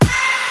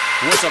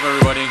What's up,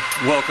 everybody?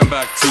 Welcome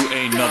back to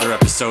another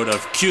episode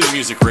of Cue the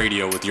Music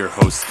Radio with your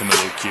host,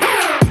 Camilo Q.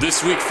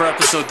 This week for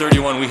episode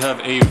 31, we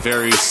have a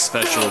very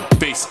special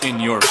Bass in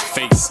Your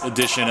Face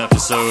edition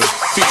episode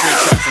featuring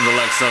tracks from the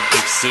likes of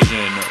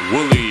Excision,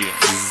 Wooly,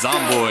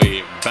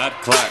 Zomboy, Bad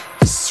Clack,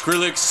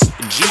 Skrillex,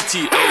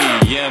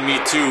 GTA, Yeah Me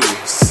Too,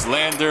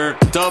 Slander,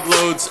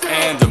 Dubloads,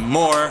 and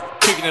more.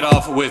 Kicking it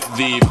off with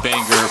the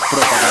banger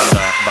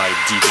Propaganda by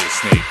DJ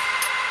Snake.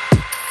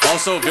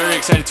 Also, very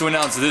excited to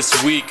announce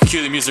this week,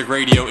 Cue the Music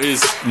Radio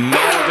is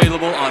now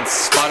available on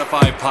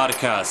Spotify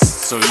podcasts.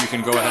 So you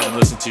can go ahead and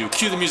listen to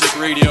Cue the Music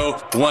Radio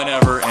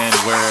whenever and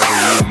wherever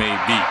you may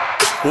be.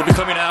 We'll be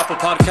coming to Apple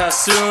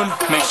Podcasts soon.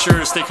 Make sure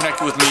to stay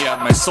connected with me at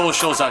my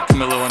socials at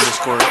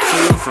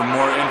Camilo_Q for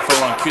more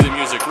info on Cue the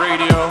Music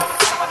Radio.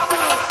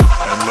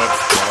 And let's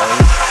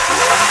go.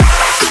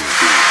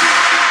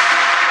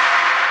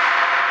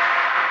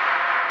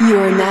 You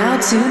are now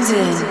tuned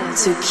in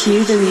to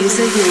Cue the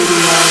Music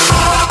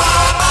Radio.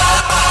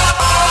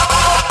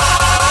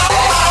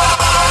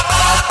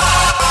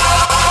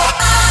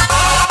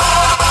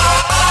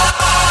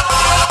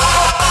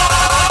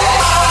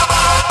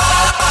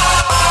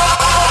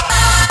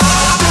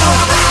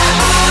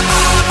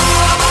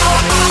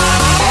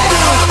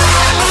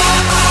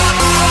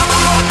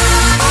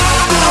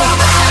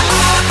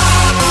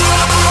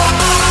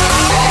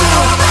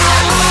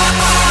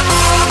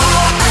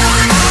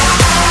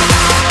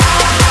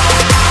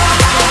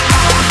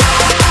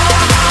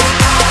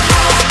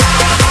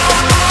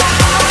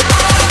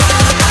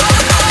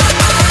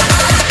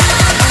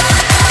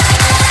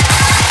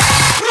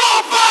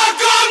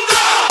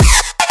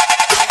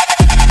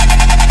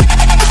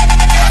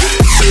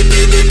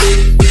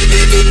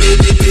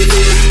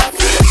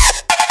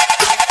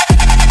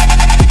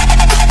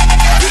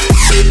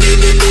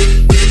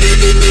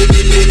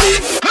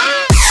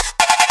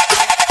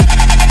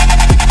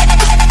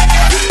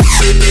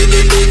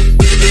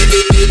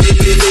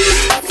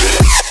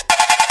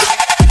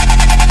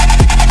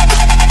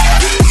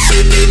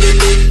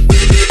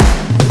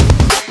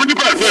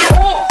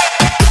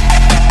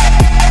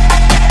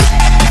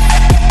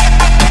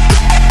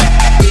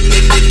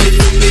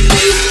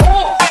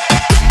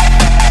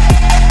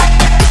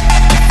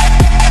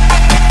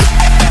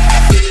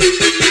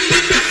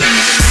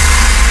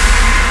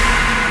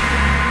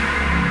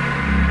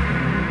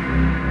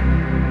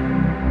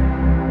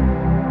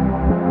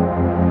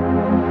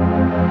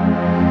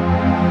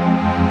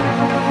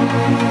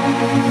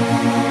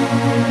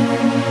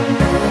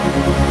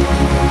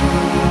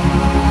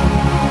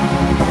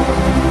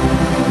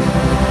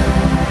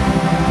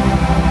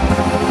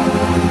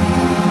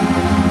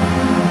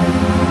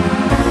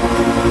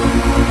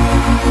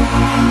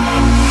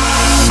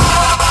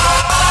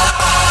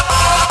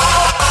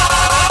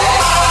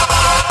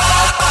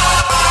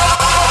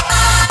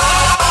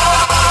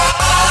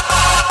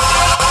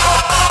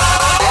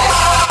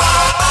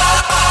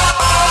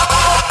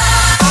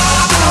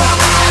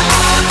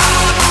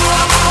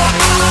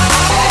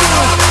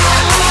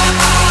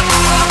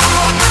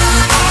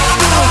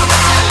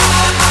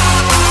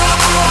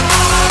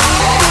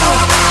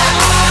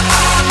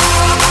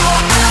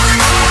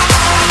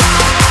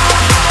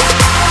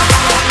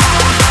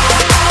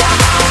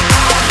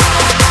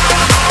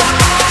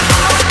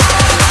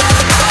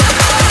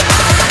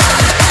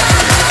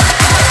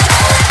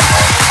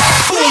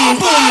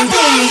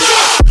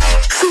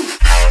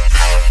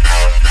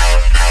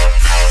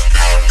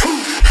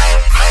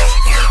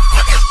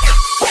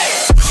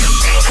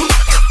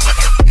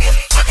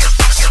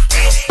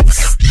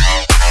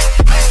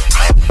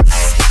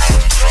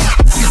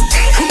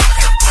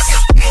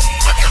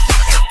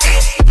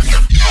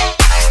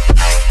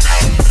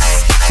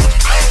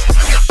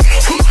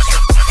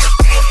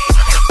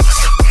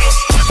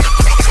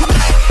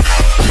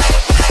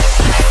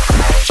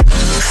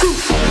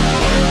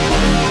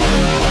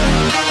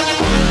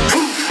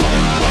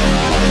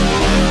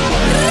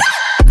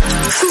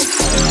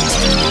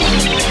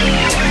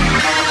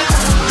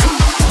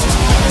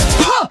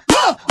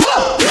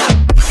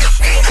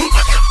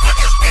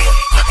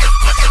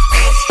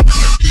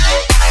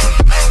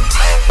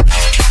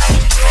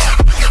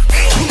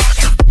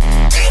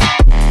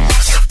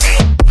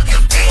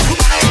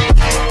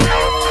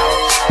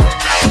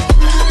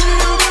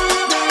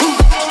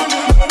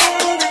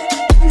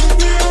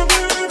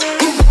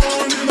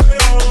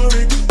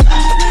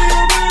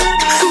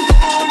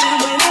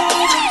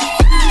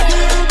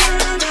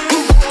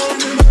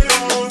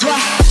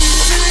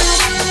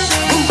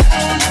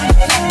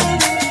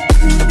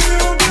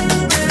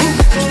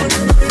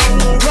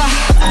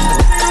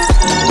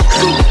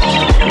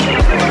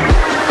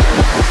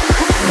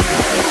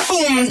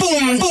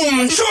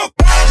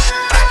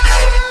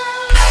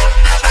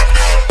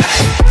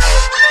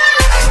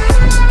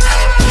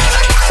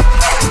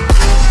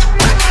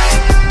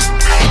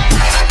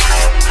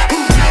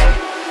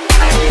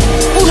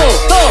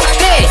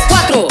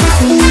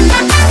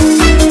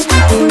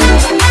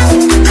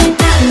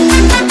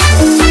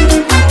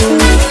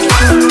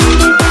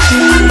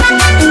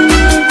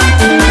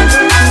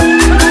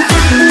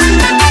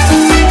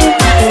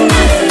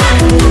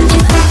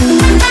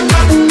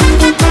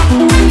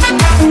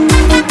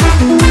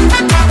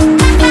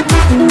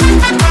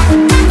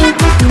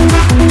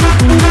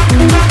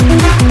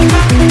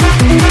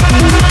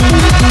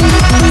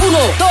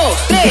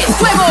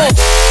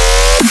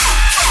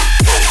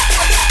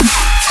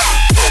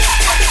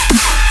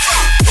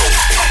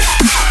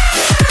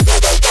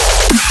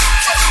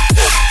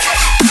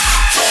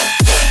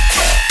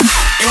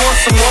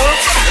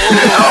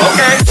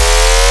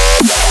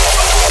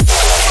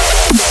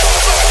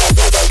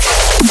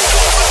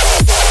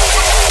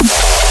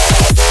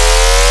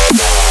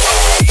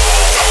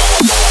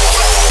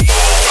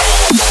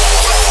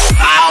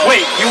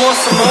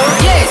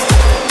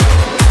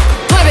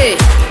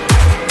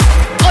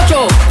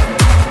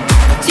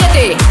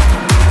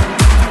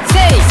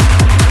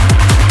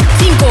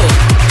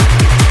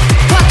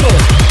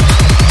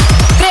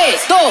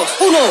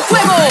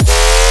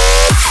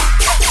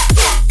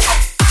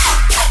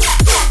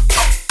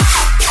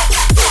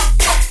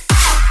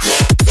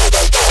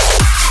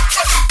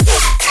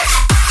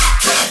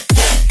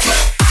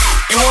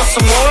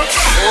 some more?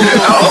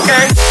 Oh,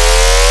 okay.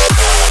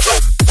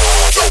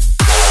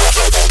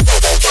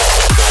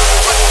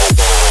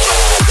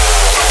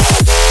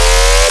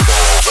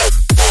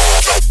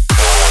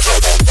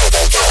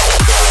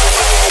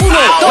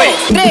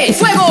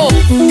 ¡Fuego!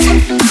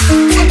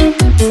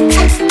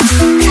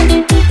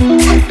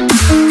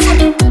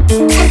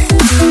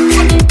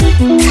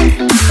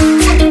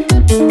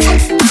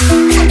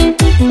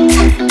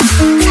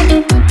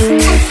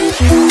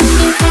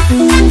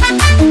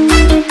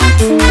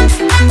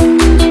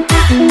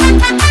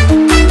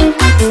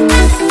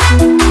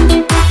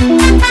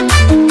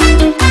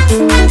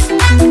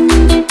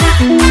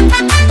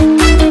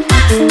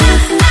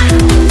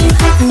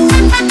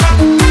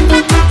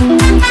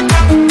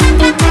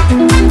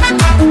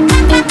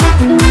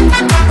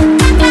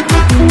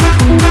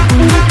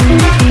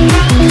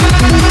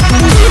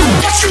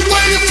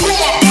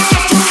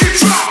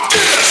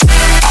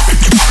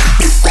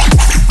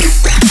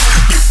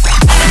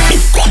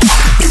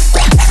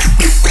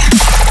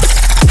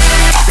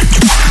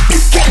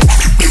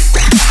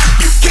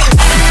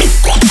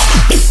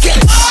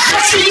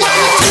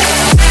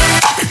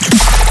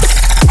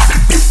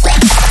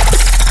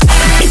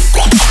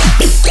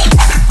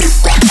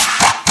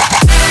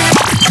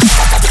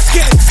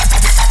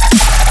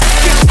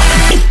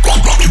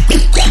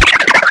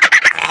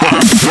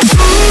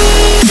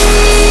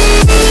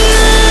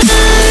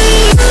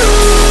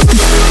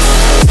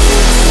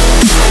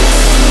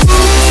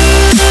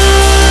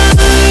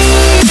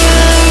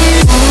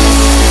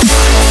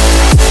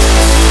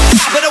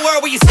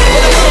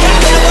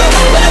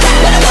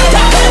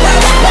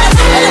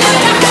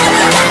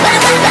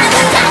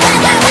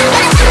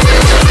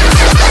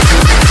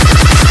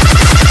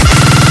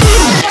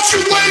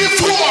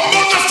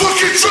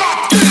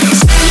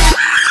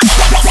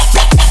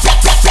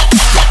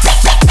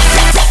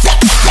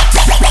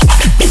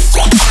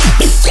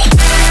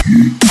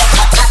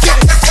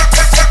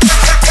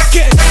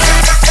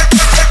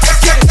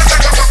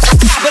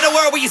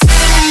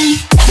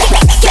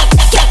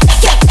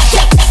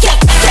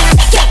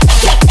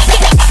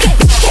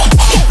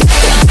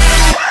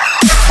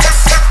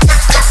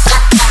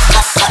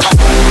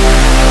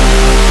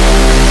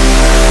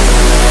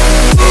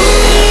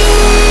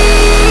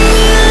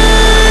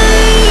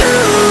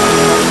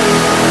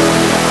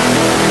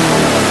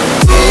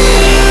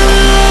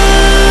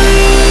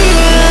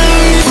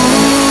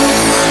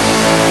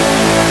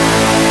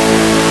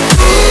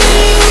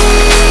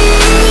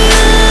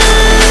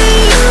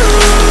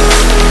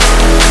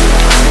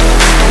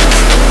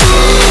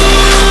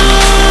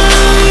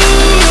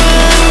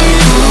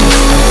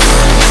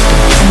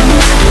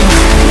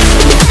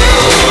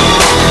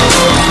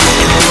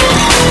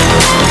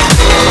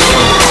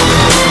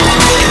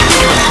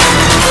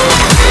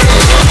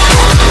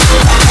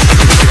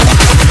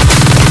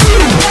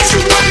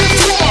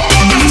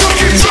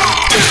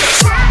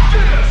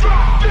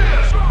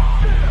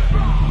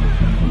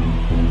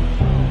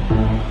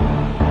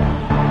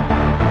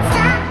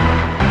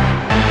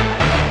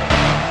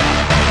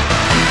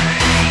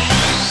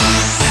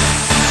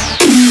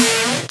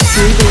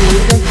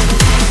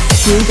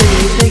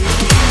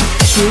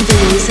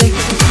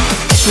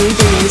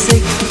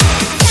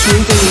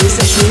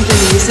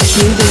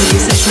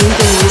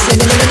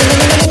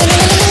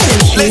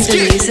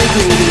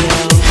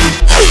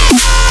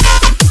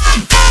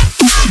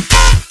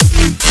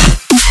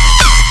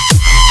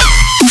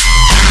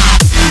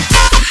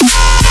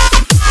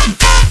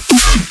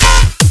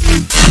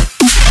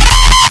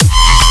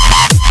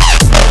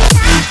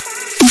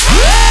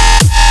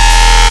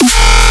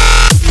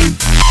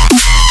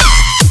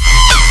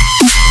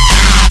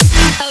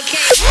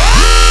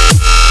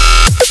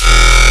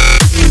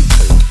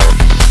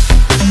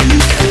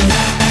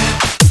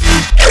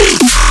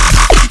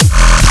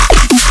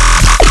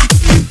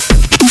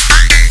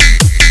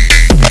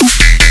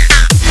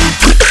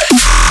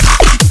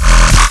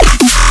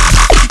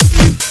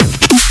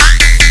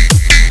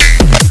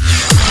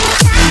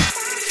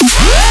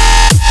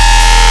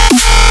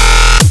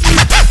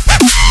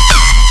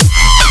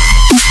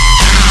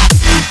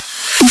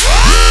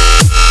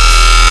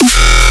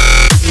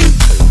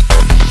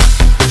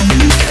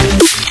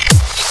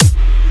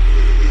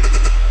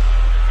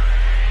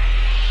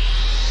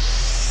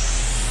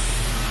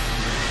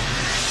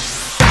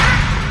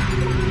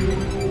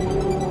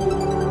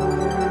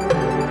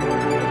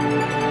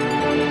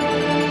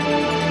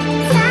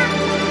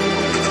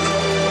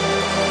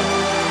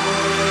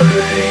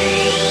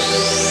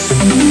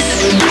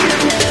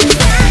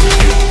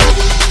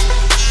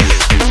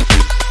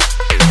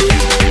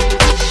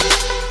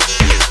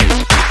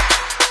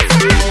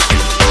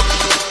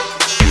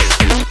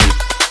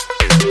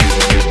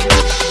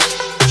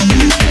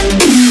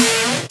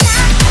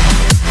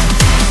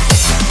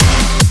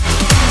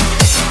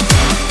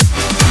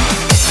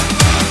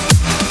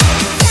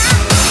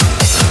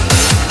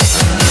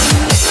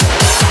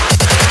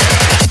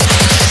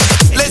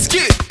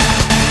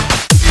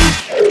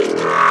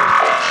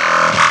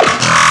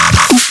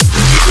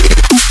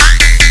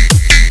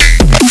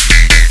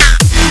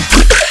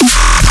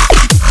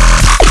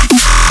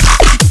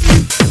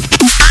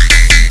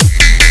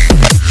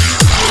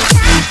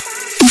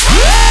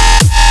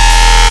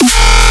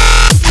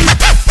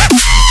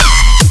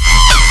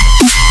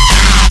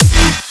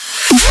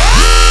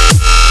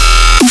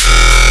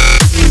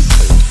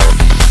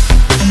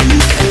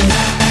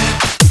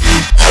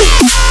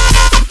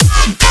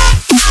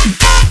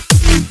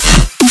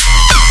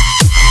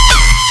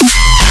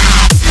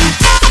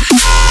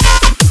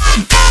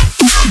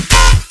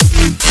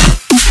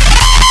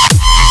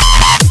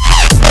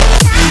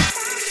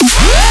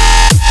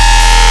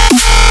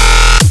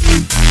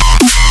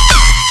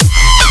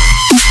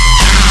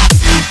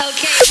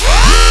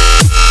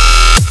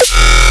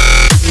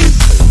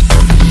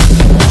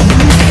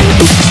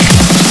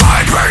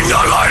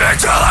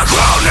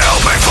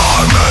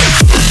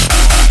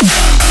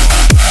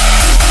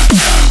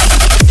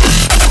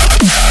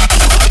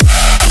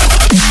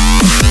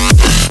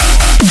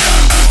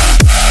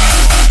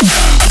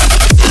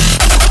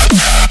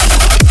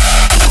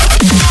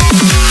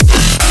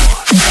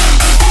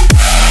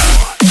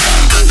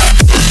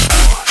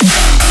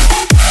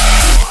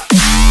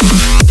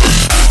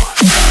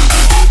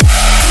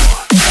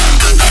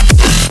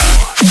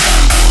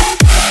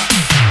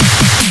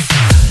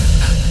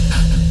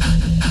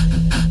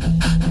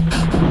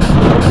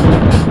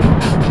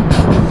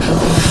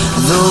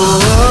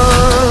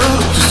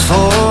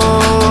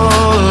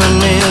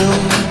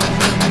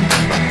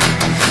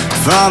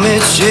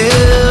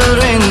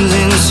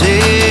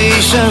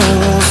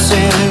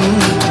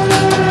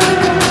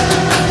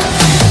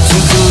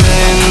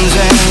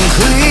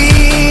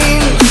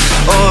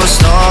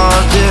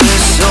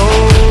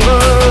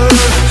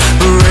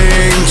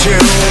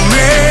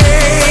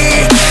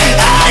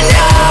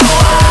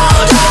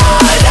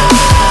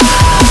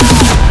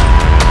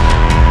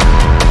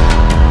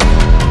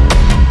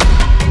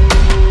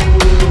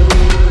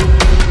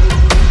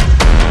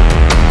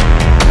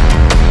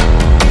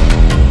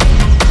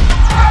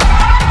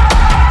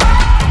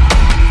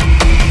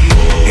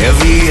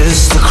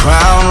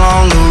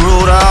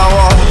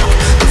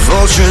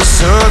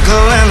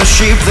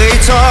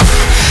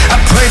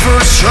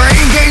 train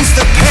against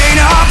the pain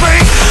I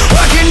bring,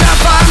 working to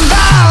find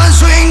balance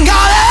between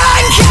God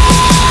and king.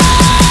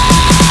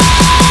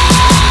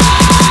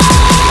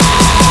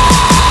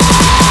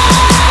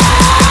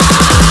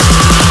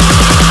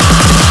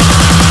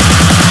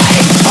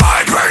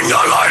 I bring the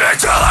light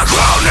into the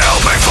ground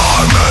now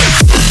before me.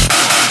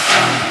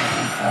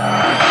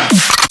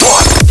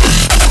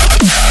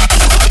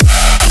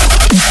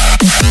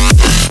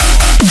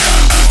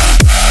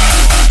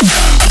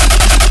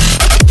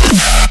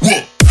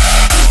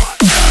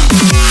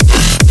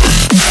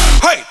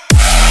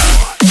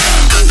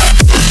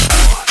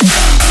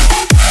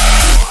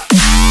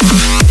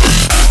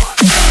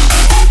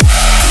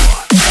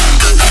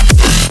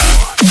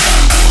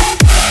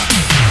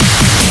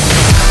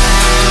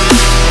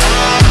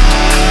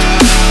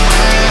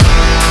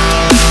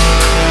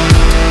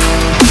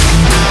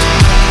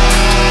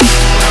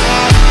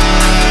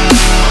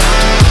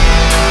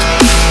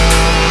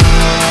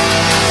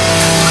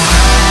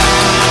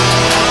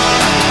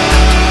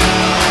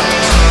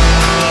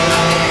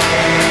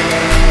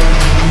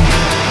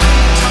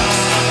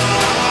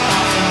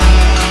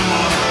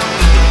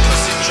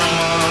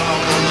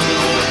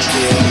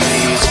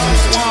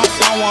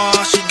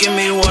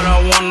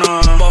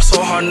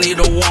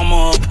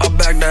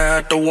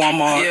 The warm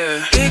up,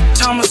 yeah. Big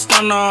time a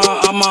stunner,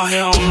 I'm out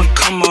here on the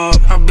come up.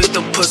 I beat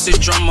the pussy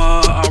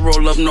drummer, I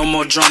roll up no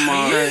more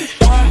drama. Yeah.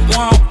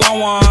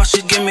 One,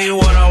 she give me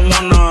what I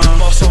wanna.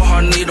 Ball so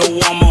hard, need a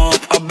warm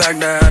up. I back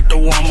that at the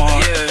warm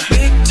up, yeah.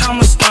 Big time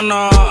a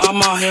stunner,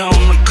 I'm out here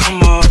on the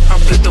come up. I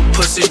beat the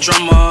pussy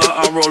drummer,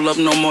 I roll up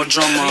no more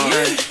drama.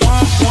 Yeah.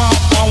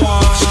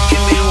 One, she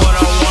give me what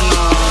I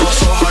wanna. Ball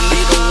so hard,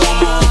 need a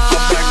warm up. I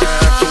back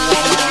that at the warm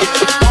up.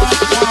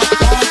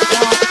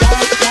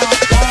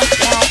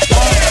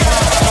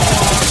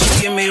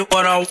 Give me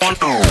what I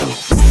want. All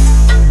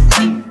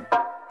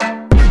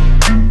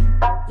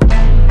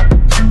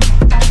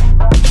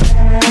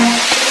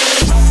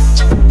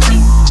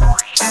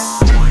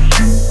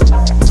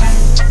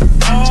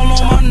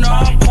on my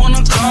knob on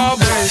the car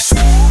base. I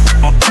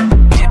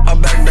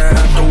back that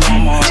at the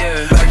Walmart.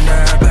 Yeah, back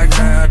that.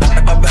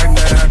 I back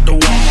that at the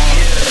Walmart.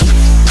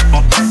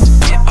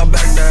 Yeah, I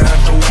back that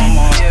at the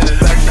Walmart. Yeah,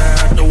 back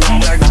that at the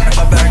Walmart. I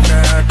back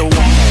that at the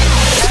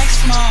Walmart.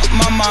 Ask my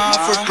mama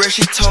for bread,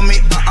 she told me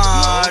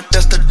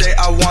that's the day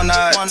I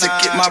wanna to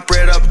get my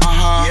bread up,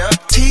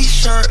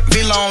 T-shirt,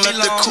 V-long, let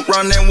the coupe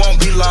run, it won't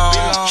be long.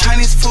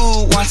 Chinese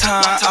food one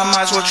time, I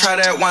might as well try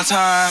that one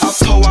time. I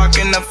pull walk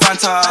in the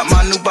Fanta,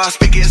 my new boss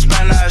speaking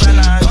Spanish.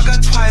 Fuck her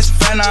twice,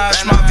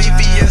 vanish, my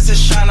VVS is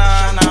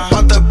Shana.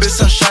 Bought the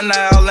bitch some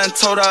Chanel and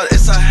told her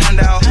it's a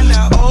handout.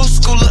 Old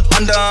school look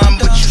undone,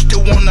 but you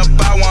still wanna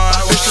buy one.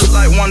 Bitch look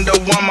like Wonder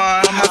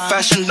Woman, high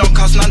fashion don't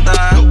cost nothing.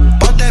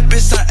 Bought that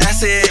bitch some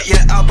acid,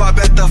 yeah, I bought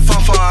back the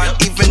fun.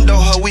 Even though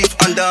her weave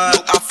undone,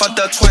 I fucked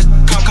her twice,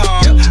 come.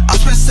 I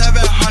spent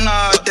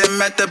 700, then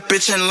met the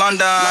bitch in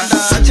London. I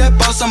just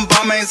bought some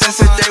bombings and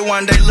said day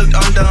one they looked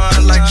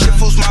undone. Like shit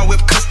fools my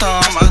whip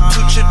custom, a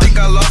two-chip think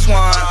I lost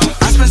one.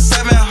 I spent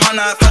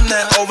 700, fuck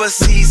that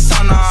overseas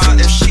sauna.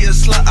 If she a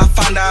slut, I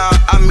find out,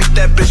 I meet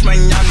that bitch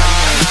mañana.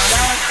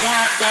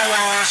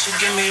 She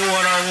give me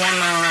what I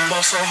wanna.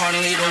 Ball so hard,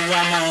 need a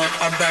warm up.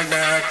 I back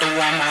that at the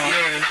warm up.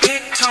 Yeah.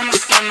 Big time a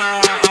stunner,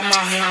 I'm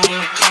out here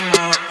on the come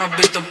up. I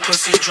beat the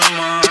pussy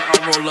drummer, I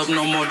roll up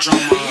no more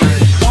drama. Yeah.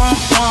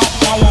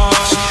 One.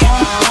 She give me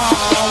what I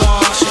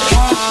want. She give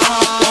me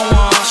what I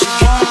want. She give me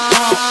what I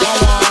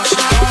want. She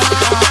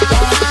give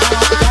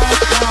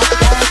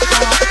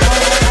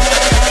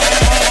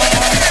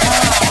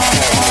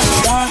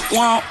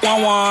me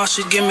one.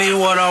 She give me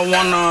what I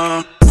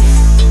wanna.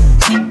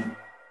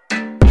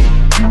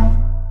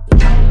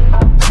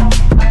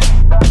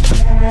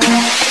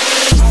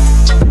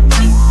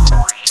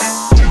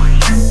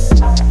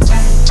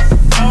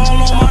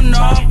 All on my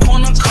knob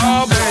on the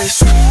car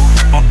base. I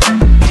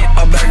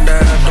back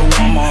that at the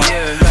Walmart.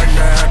 Yeah, back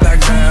that. I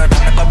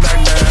back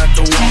that at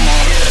the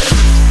Walmart.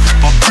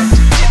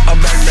 Yeah, I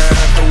back that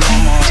at the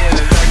Walmart. Yeah,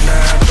 back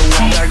that at the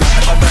Walmart.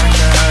 I back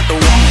that at the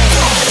Walmart.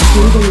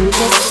 Cue the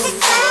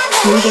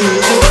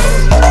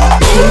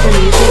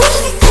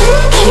music.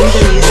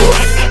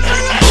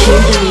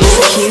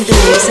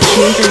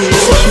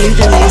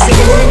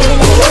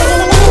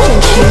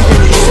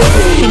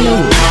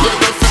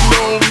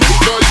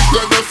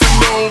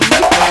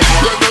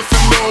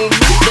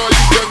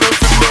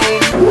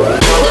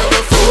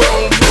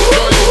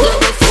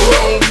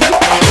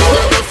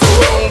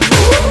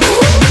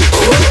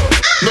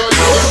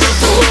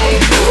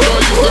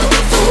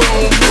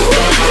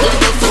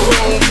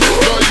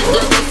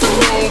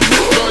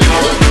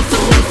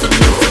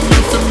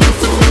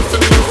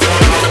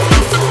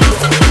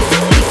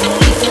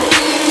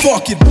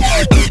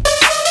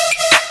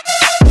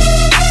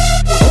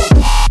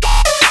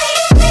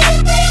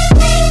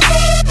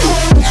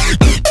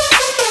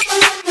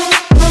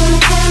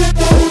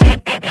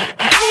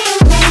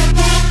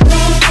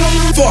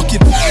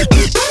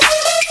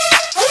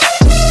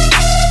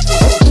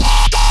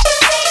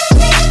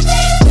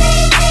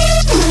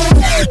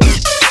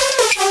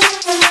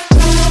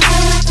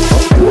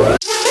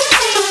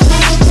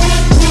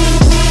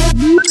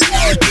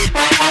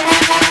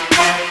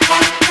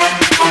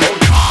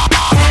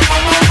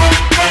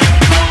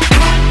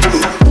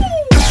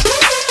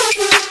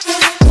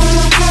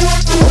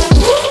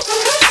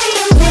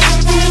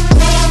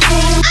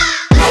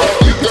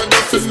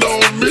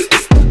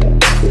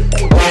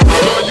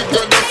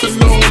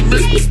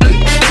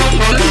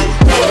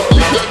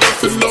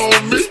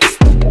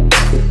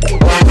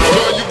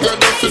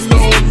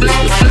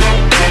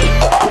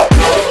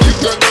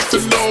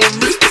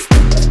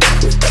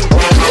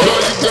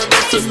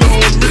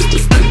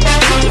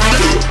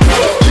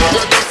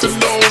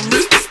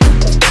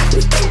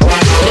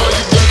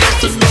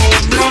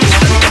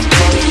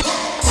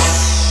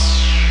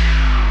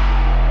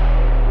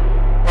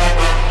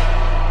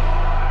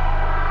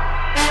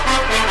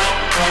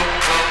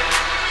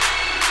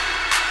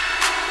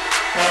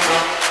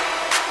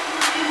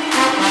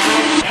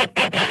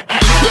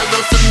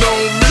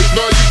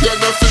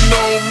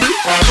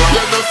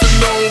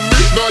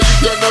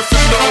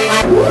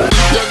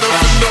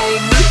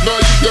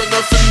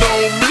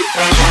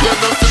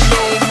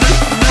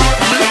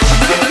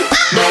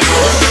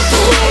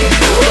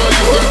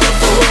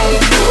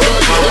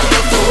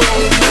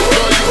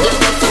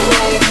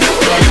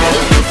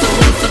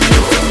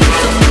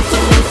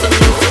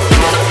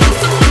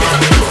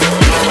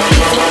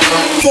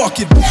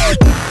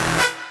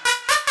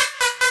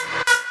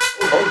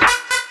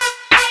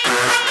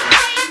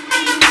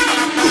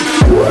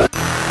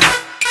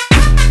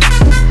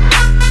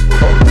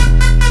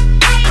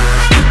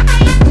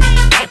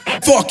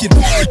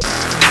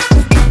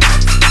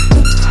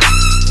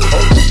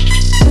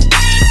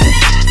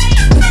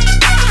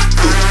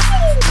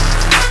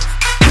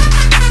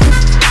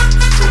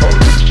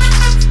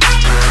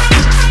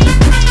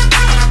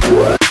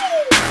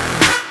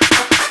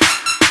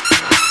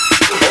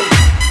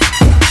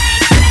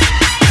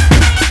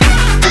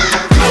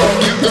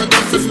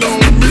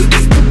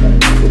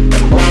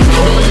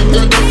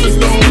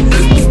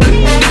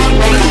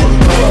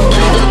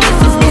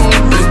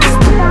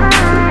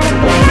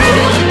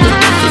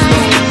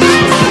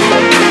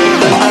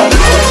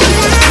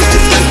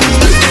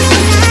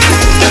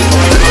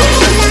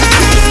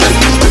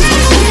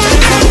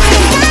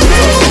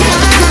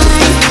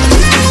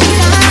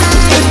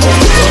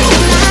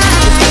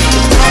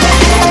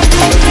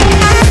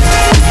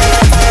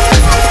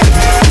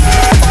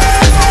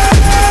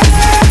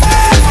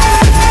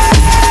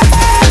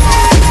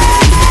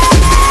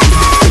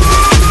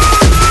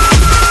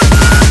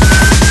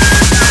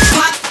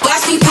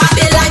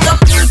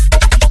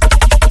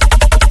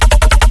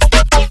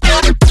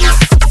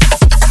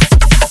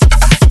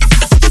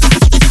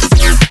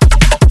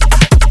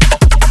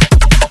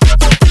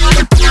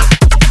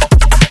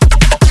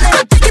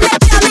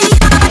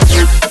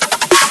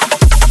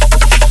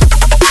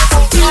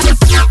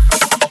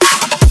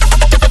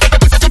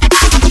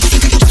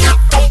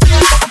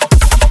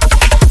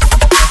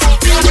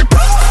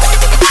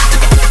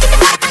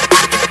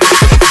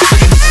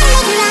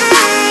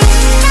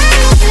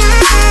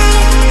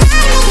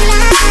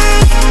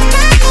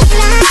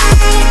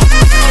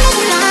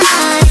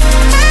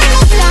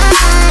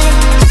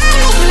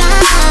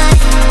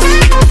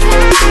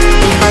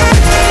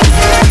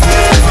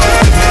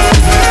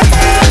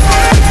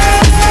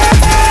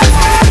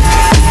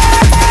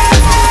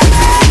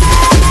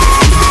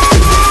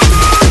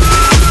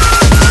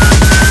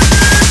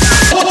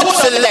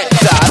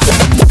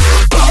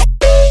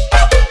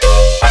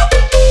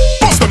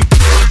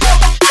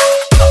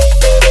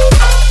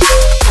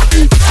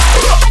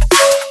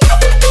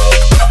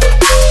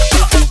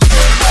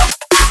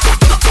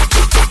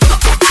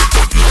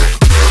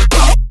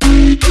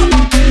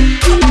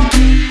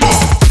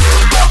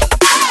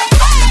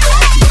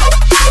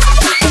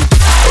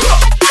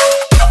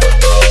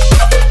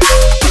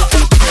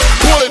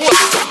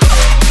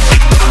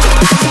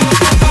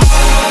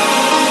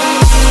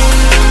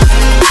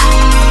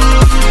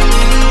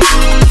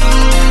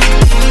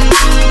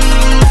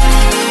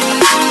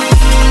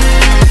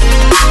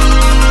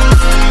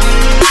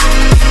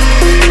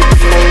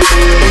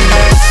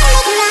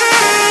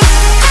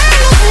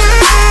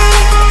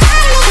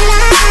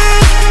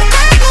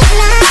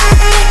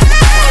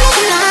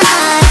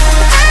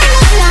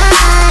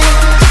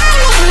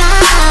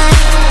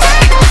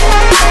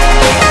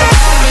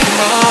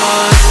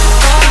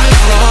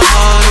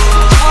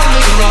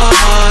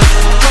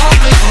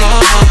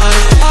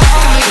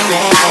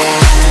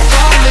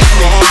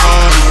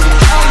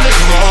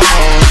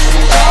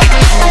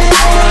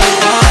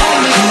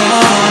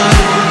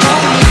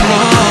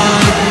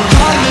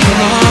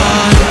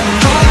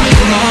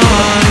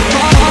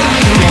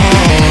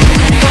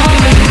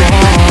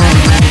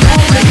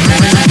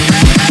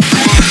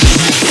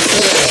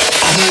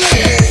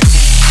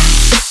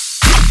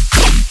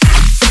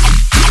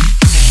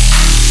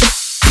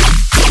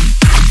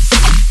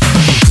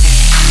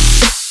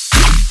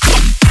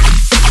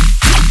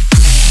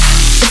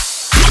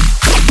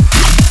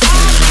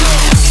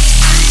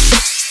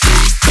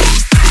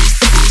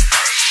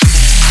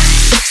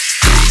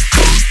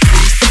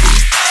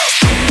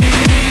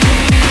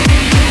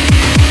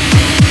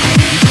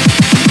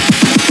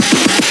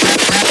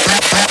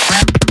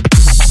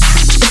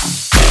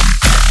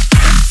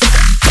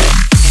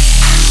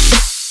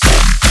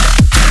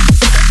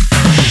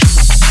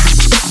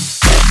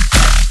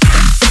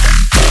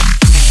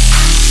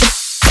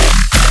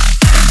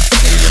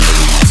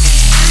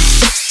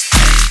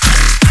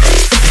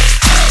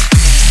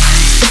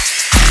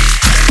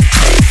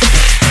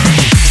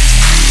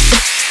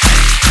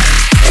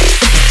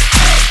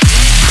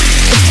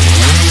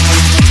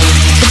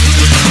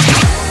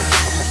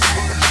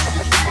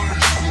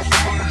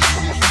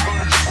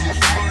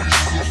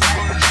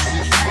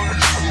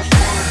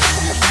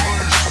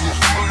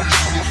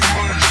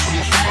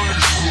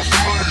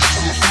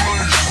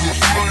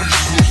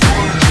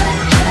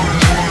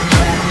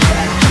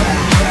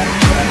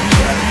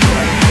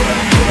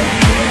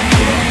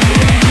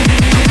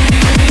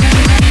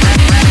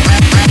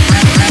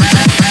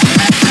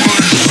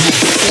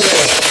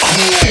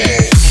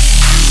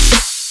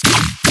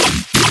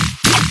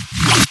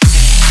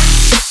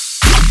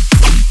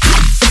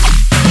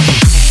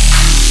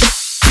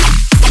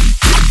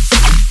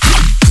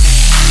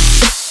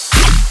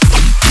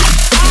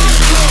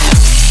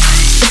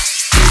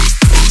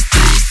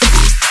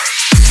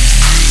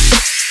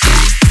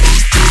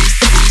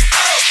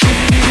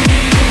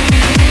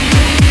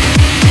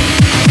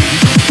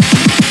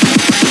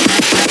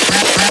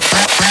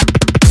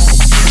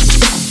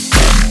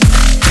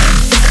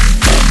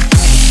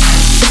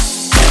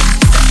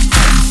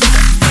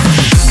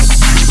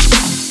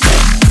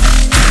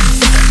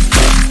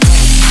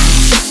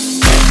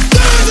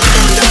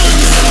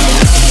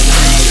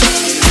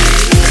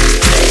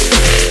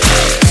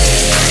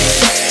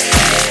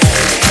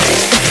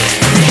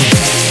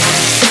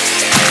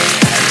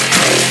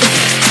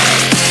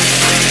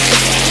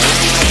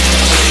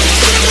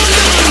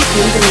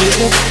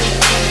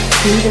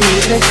 Cue the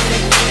music.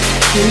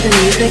 Cue the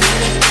music.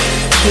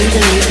 Cue the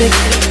music.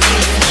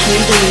 Cue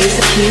the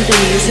music. Cue the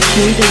music.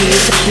 Cue the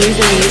music. Cue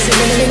the music.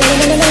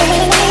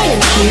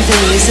 Cue the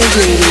music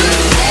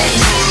radio.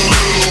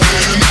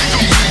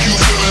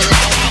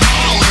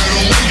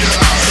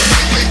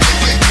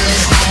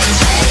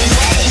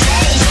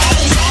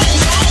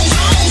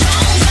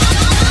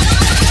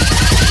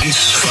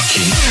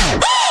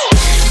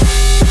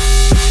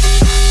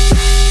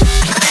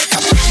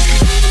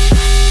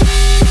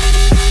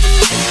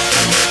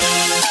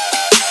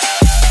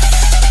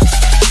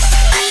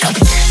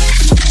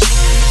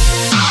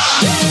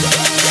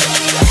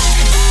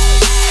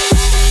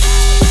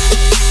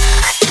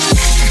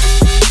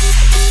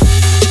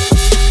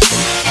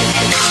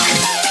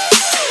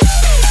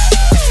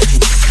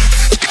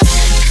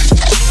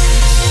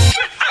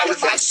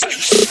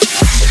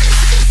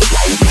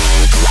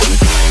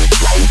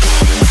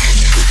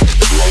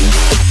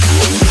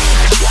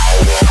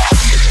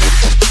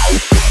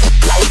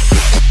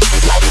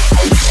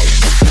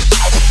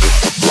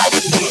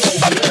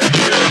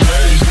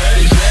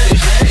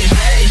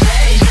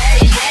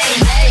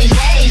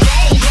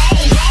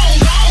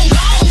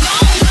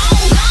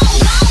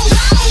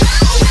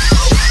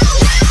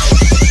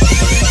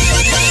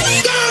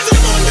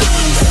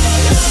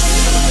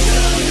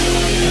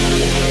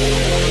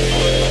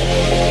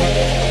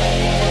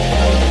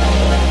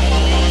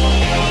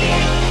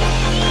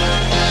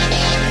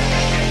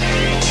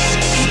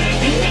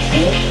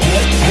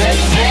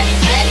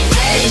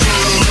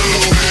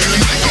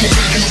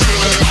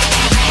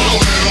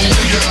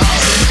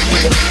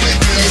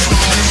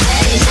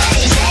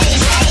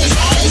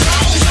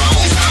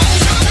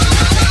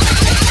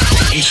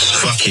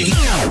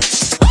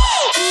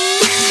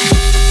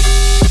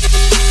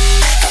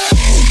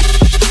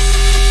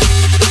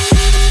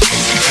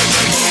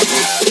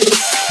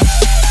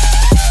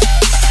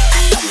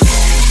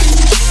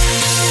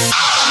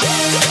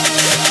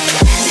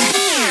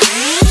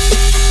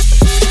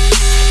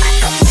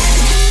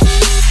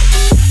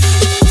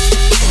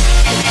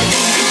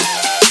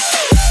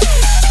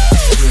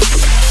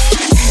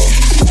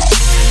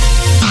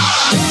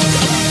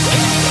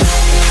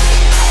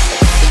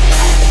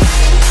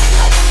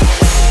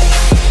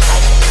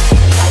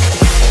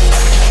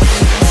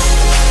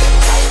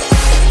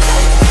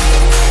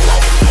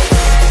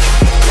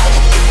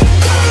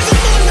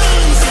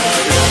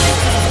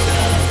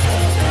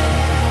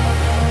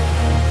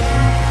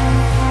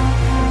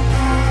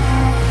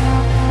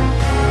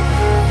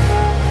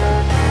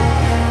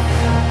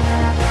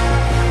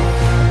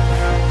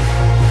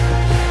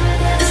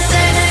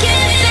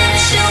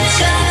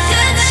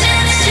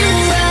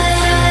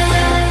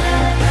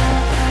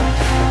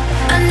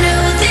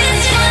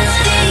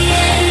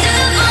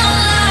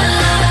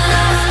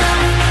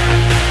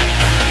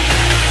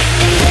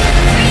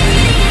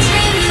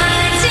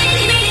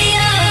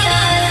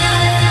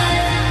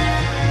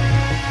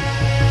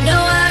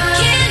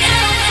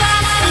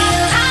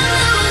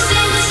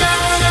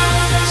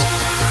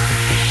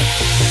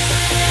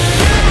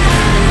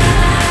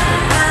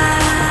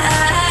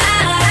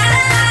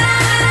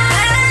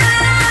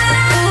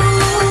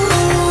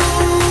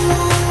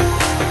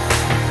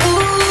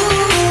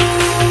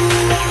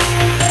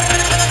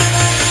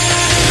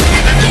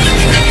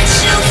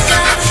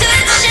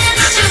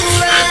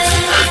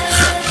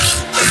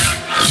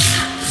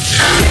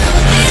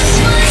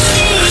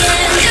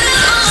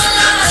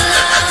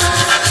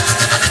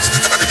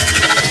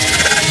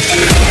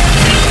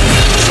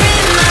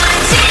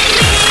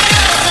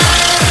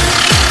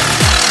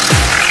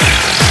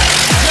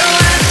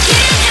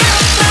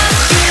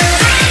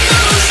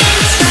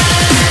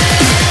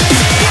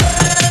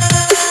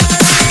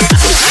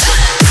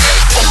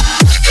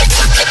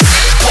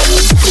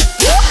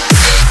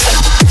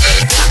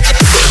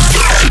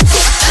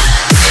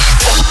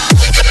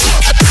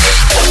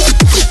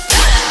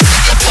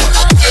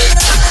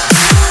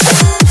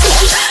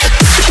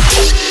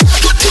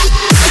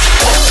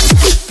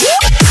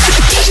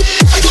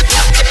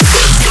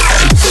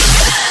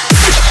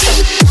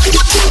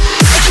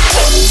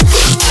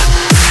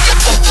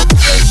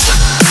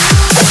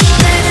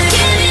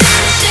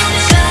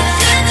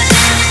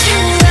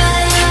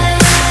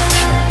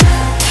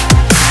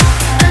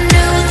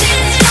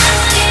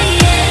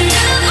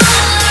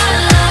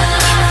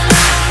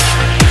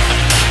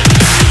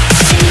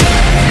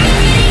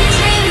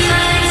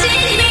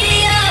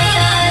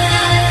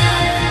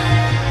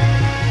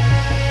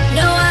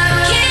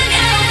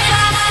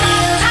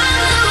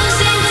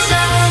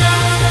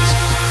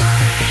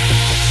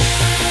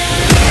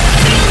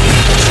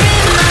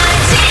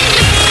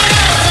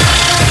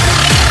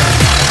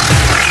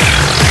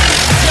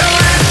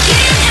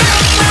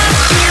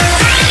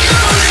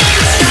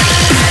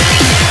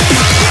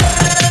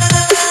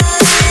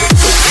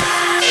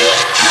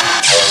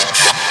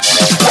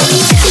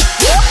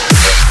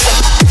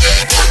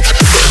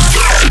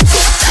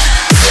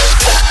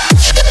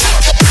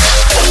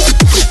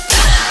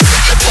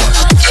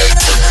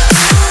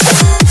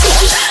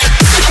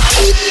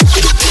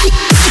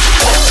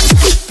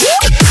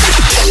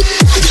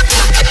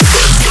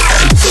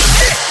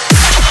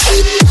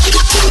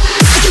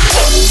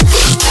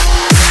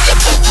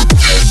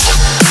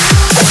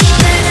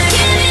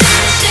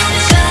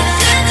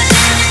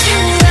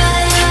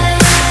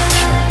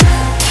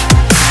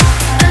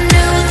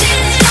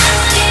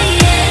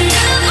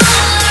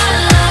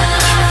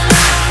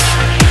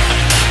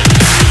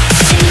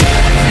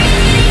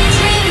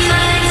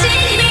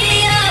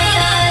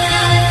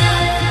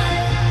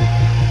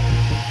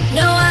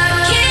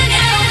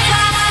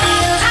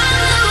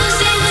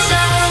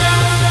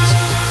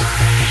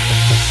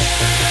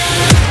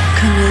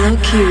 Camilo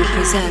Q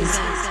presents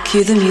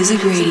Q the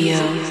Music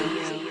Radio.